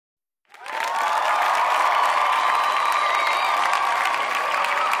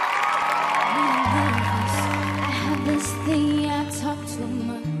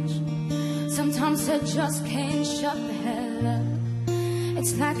just can't shut the hell up.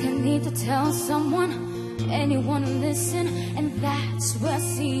 It's like I need to tell someone, anyone to listen, and that's where I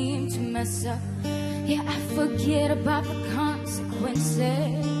seem to mess up. Yeah, I forget about the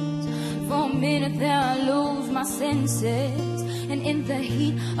consequences. For a minute there I lose my senses, and in the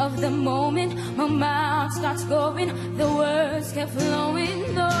heat of the moment my mouth starts going, the words kept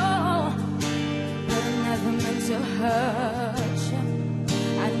flowing. No, but I never meant to hurt you.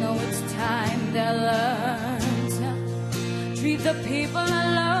 I know it's time they learn to treat the people I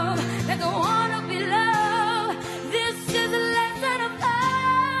love like I wanna be loved. This is a lesson of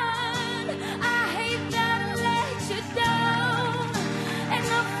fun. I hate that I let you down, and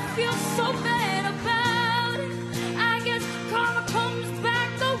I feel so bad about it. I guess karma comes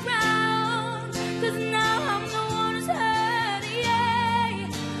back around, 'cause now I'm the one who's hurt,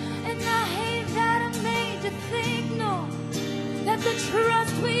 yeah. And I hate that I made you think, no, that the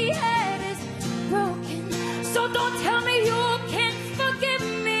trust we had is broken. So don't tell me you can't forgive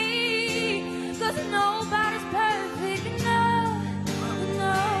me, 'cause nobody's perfect. No,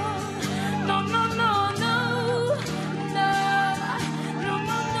 no, no, no, no, no, no,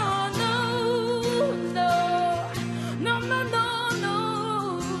 no, no, no, no, no, no,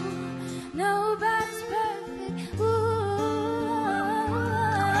 nobody's perfect.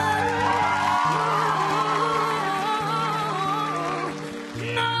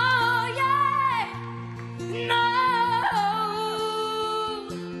 No, yeah, no,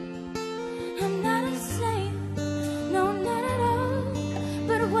 I'm not insane, no, not at all.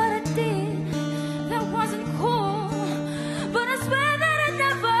 But what I did, that wasn't cool. But I swear that I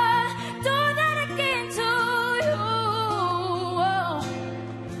never do that again to you.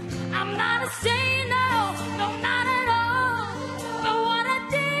 I'm not insane, no, no, not at all. But what I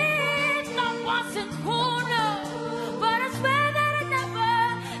did, no, wasn't cool, no. But I swear that I never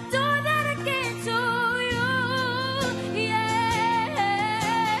do that again to you, yeah.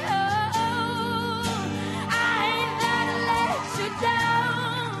 I hate that I let you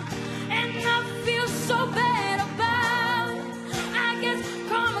down, and I feel so bad about it. I guess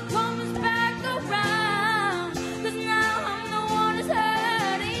karma comes back around, 'cause now I'm the one who's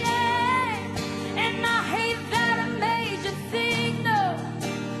hurt, yeah. And I hate that I made you think, no,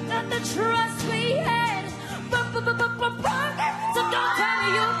 that the trust we had broken. So don't tell me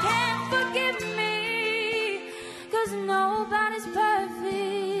you can't forgive me, 'cause nobody's perfect.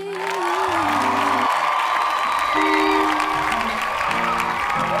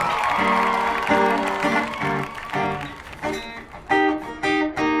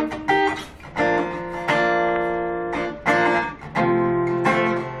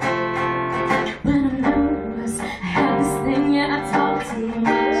 When I'm nervous, I have this thing, yeah, I talk too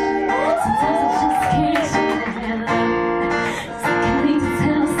much. Sometimes I just can't shut the hell up. It's like I need to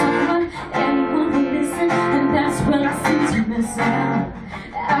tell someone, anyone will listen, and that's where I seem to mess up.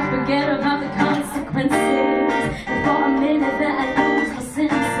 I forget about the consequences, and for a minute that I